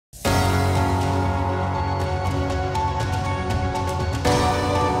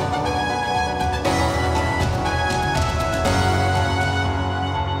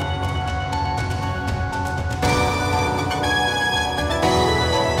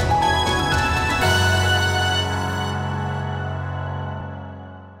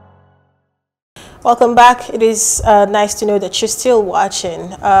Welcome back. It is nice to know that you're still watching.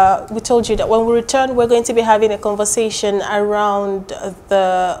 We told you that when we return, we're going to be having a conversation around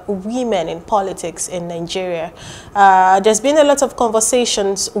the women in politics in Nigeria. There's been a lot of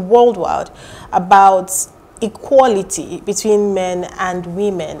conversations worldwide about equality between men and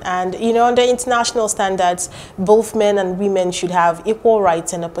women, and under international standards, both men and women should have equal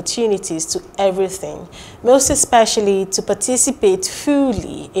rights and opportunities to everything, most especially to participate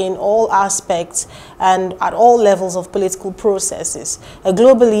fully in all aspects and at all levels of political processes.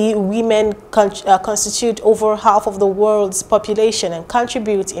 Globally, women constitute over half of the world's population and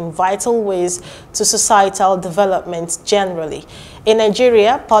contribute in vital ways to societal development generally. In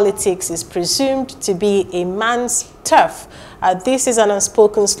Nigeria, politics is presumed to be a man's turf. This is an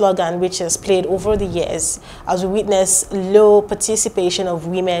unspoken slogan which has played over the years as we witness low participation of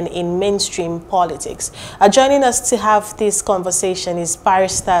women in mainstream politics. Joining us to have this conversation is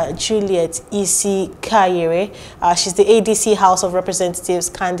Barrister Juliet Ikhayere. She's the ADC House of Representatives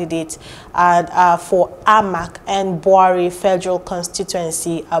candidate for Amaac and Bwari Federal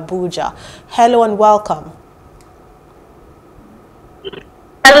Constituency, Abuja. Hello and welcome.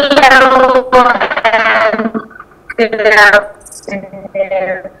 Hello, good afternoon.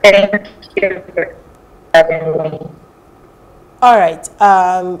 Thank you for having me. All right.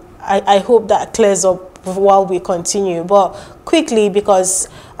 I hope that clears up while we continue. But quickly, because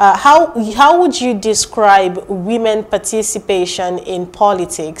how would you describe women participation in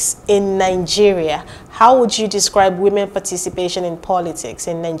politics in Nigeria? How would you describe women participation in politics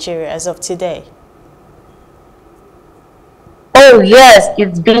in Nigeria as of today? Oh yes,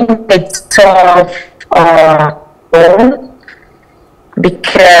 it's been a tough role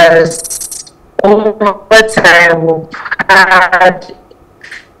because over time we've had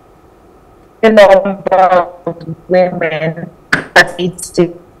a number of women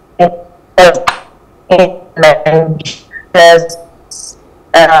participating in because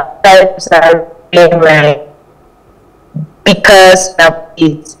types are women because of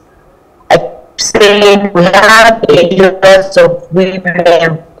it. Saying we have a lot of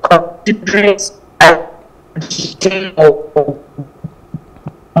women considering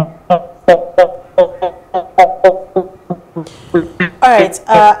All right,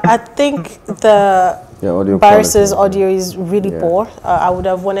 I think the barrister's audio is really poor. I would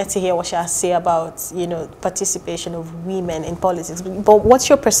have wanted to hear what she has to say about, participation of women in politics. But what's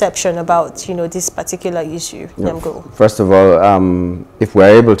your perception about, this particular issue? First of all, if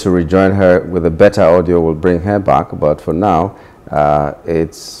we're able to rejoin her with a better audio, we'll bring her back. But for now,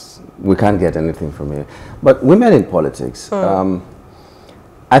 we can't get anything from here. But women in politics,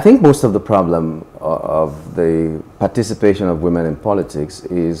 I think most of the problem of the participation of women in politics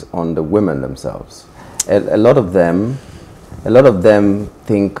is on the women themselves. A lot of them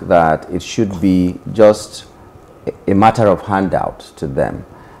think that it should be just a matter of handout to them.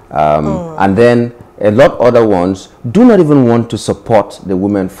 And then a lot of other ones do not even want to support the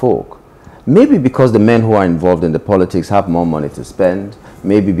women folk. Maybe because the men who are involved in the politics have more money to spend.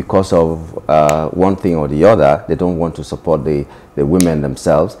 Maybe because of one thing or the other, they don't want to support the women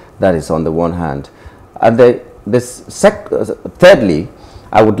themselves. That is on the one hand. And thirdly,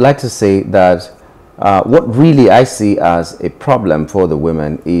 I would like to say that what really I see as a problem for the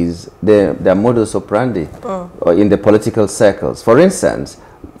women is their modus operandi in the political circles. For instance,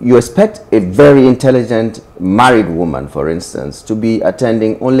 you expect a very intelligent married woman, for instance, to be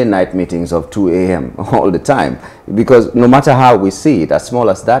attending only night meetings of 2 a.m. all the time, because no matter how we see it, as small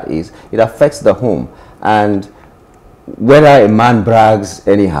as that is, it affects the home. And whether a man brags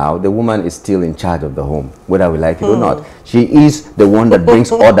anyhow, the woman is still in charge of the home, whether we like it or not. She is the one that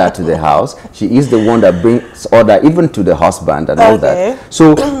brings order to the house. She is the one that brings order even to the husband and all that.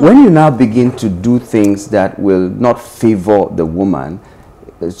 So when you now begin to do things that will not favor the woman,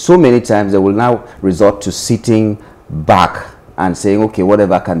 so many times they will now resort to sitting back and saying, okay,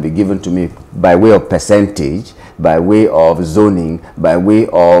 whatever can be given to me by way of percentage, by way of zoning, by way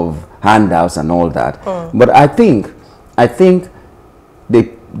of handouts and all that. But I think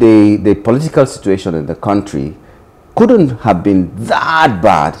the political situation in the country couldn't have been that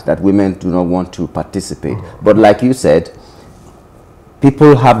bad that women do not want to participate. But like you said,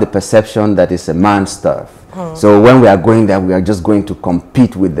 people have the perception that it's a man's turf. So when we are going there, we are just going to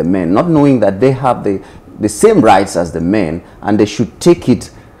compete with the men, not knowing that they have the same rights as the men, and they should take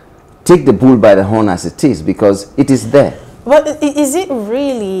the bull by the horn as it is, because it is there. But is it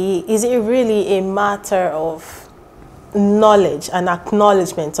really a matter of knowledge and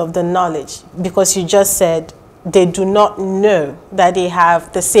acknowledgement of the knowledge? Because you just said they do not know that they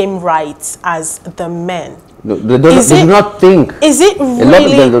have the same rights as the men. No, they do not think. Is it really? A lot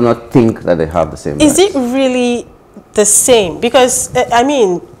of them do not think that they have the same rights. Is it really the same? Because, I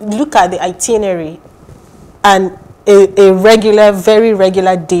mean, look at the itinerary and a regular, very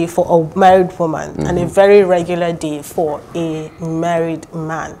regular day for a married woman and a very regular day for a married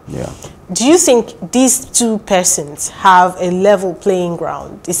man. Yeah. Do you think these two persons have a level playing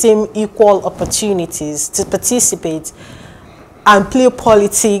ground, the same equal opportunities to participate and play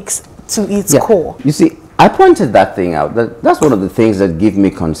politics to its core? You see, I pointed that thing out. That's one of the things that give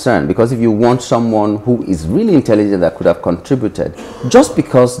me concern, because if you want someone who is really intelligent that could have contributed, just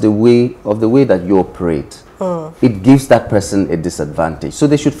because the way that you operate, it gives that person a disadvantage. So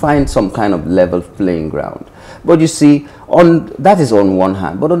they should find some kind of level playing ground. But you see, that is on one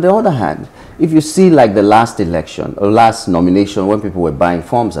hand. But on the other hand, if you see like the last election or last nomination when people were buying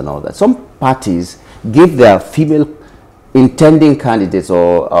forms and all that, some parties give their female intending candidates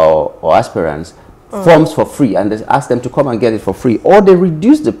or aspirants forms for free, and they ask them to come and get it for free, or they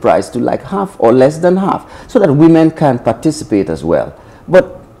reduce the price to like half or less than half so that women can participate as well.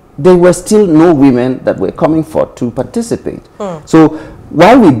 But there were still no women that were coming forth to participate. So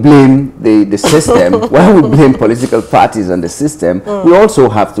while we blame the system, while we blame political parties and the system, we also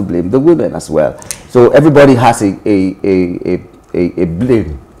have to blame the women as well. So everybody has a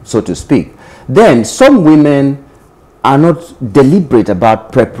blame, so to speak. Then some women are not deliberate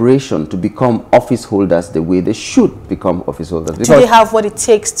about preparation to become office holders the way they should become office holders. Do they have what it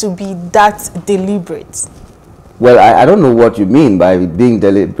takes to be that deliberate? Well, I don't know what you mean by being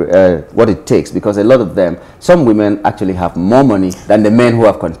deliberate, what it takes, because a lot of them, some women actually have more money than the men who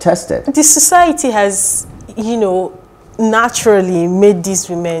have contested. The society has, you know, naturally made these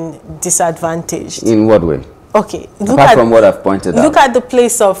women disadvantaged. In what way? Okay. Apart from what I've pointed out. Look at the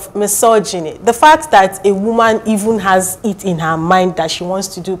place of misogyny. The fact that a woman even has it in her mind that she wants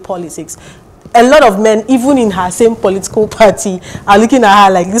to do politics. A lot of men, even in her same political party, are looking at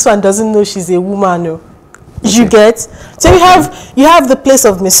her like, this one doesn't know she's a woman. No. You get? So you have the place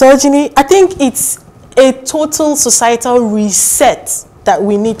of misogyny. I think it's a total societal reset that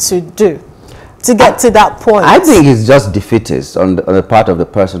we need to do to get to that point. I think it's just defeatist on the part of the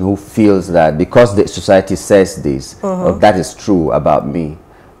person who feels that because the society says this, that is true about me.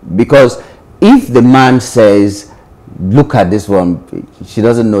 Because if the man says, look at this one, she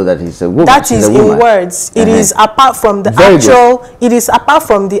doesn't know that he's a woman. That is in words. It is apart from the actual, it is apart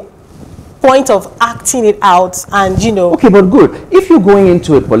from the point of acting it out, and you know. Okay, but good. If you're going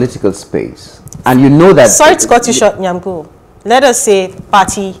into a political space and you know that. Sorry to cut you short, Nyamgo. Let us say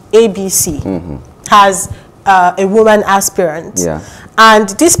party ABC has a woman aspirant. Yeah. And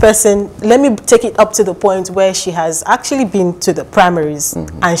this person, let me take it up to the point where she has actually been to the primaries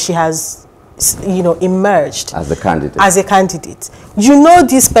and she has, you know, emerged as a candidate. As a candidate. You know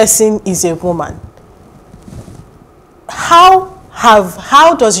this person is a woman.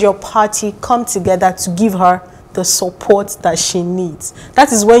 How does your party come together to give her the support that she needs?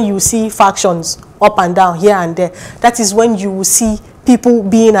 That is when you see factions up and down, here and there. That is when you will see people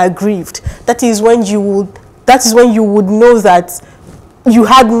being aggrieved. That is when you would know that you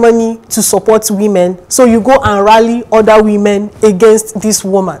had money to support women, so you go and rally other women against this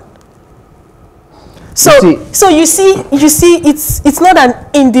woman. So you see it's not an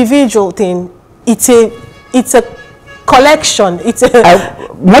individual thing. It's a collection. It's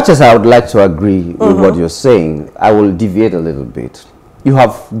much as I would like to agree with what you're saying, I will deviate a little bit. You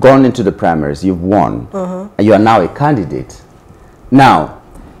have gone into the primaries, you've won, and you are now a candidate. Now,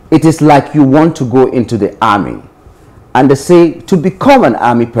 it is like you want to go into the army, and they say to become an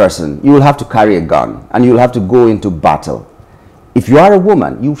army person, you will have to carry a gun, and you will have to go into battle. If you are a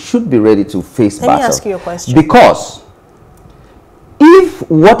woman, you should be ready to face battle. Let me ask you a question. Because if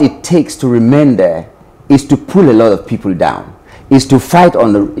what it takes to remain there is to pull a lot of people down, is to fight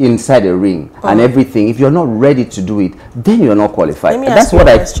inside a ring and everything, if you're not ready to do it, then you're not qualified. That's what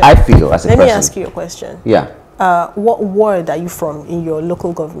I feel as a person. Let me ask you a question. Yeah. What ward are you from in your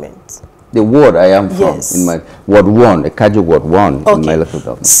local government? The ward I am from, in my Ward 1, Ikhayere Ward 1 in my local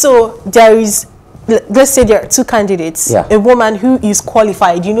government. So there is, let's say there are two candidates. Yeah. A woman who is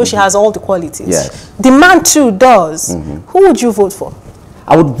qualified, you know she has all the qualities. Yes. The man too does. Who would you vote for?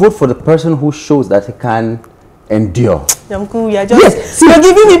 I would vote for the person who shows that he can endure. Yes. You're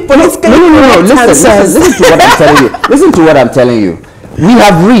giving me political listen to what I'm telling you. Listen to what I'm telling you. We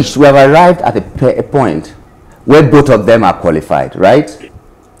have arrived at a point where both of them are qualified, right?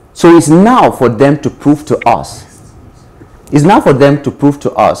 So it's now for them to prove to us. It's now for them to prove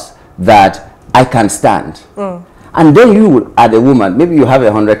to us that I can stand. And then you, as a woman, maybe you have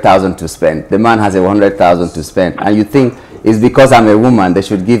 100,000 to spend. The man has 100,000 to spend, and you think it's because I'm a woman, they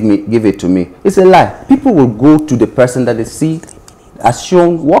should give it to me. It's a lie. People will go to the person that they see as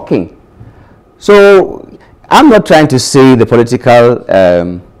shown walking. So I'm not trying to say the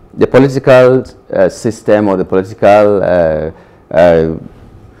political system or the political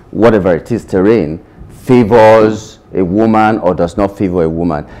whatever it is terrain favors a woman or does not favor a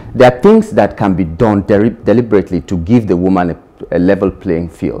woman. There are things that can be done deliberately to give the woman a level playing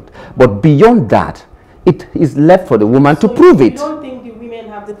field. But beyond that, it is left for the woman to prove it. You don't think the women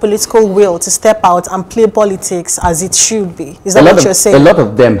have the political will to step out and play politics as it should be? Is that what you're saying? A lot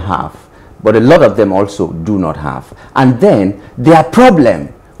of them have, but a lot of them also do not have. And then their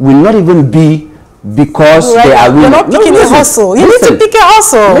problem will not even be because they are women. You're not picking a hustle. You need to pick a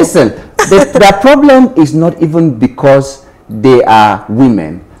hustle. Listen, their problem is not even because they are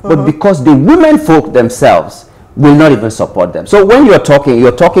women, but because the women folk themselves will not even support them. So when you're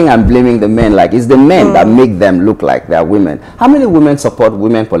talking and blaming the men, like it's the men that make them look like they're women. How many women support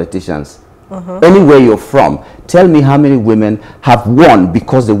women politicians? Anywhere you're from, tell me how many women have won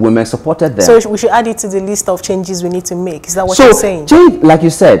because the women supported them. So we should add it to the list of changes we need to make. Is that what you're saying? Change, like you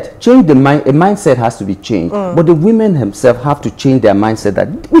said, change the mind. A mindset has to be changed, but the women themselves have to change their mindset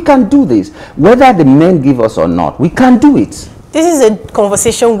that we can do this, whether the men give us or not. We can do it. This is a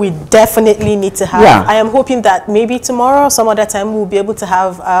conversation we definitely need to have. Yeah. I am hoping that maybe tomorrow or some other time we'll be able to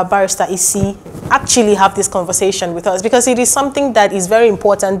have Barrister Isi actually have this conversation with us, because it is something that is very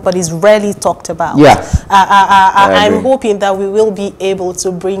important but is rarely talked about. Yeah. I'm hoping that we will be able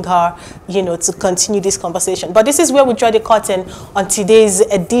to bring her, you know, to continue this conversation. But this is where we draw the curtain on today's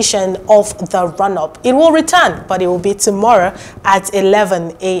edition of The Run-Up. It will return, but it will be tomorrow at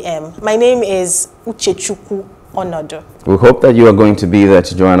 11 a.m. My name is Uchechukwu Onodo. We hope that you are going to be there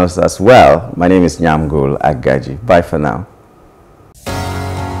to join us as well. My name is Nyamgul Agaji. Bye for now.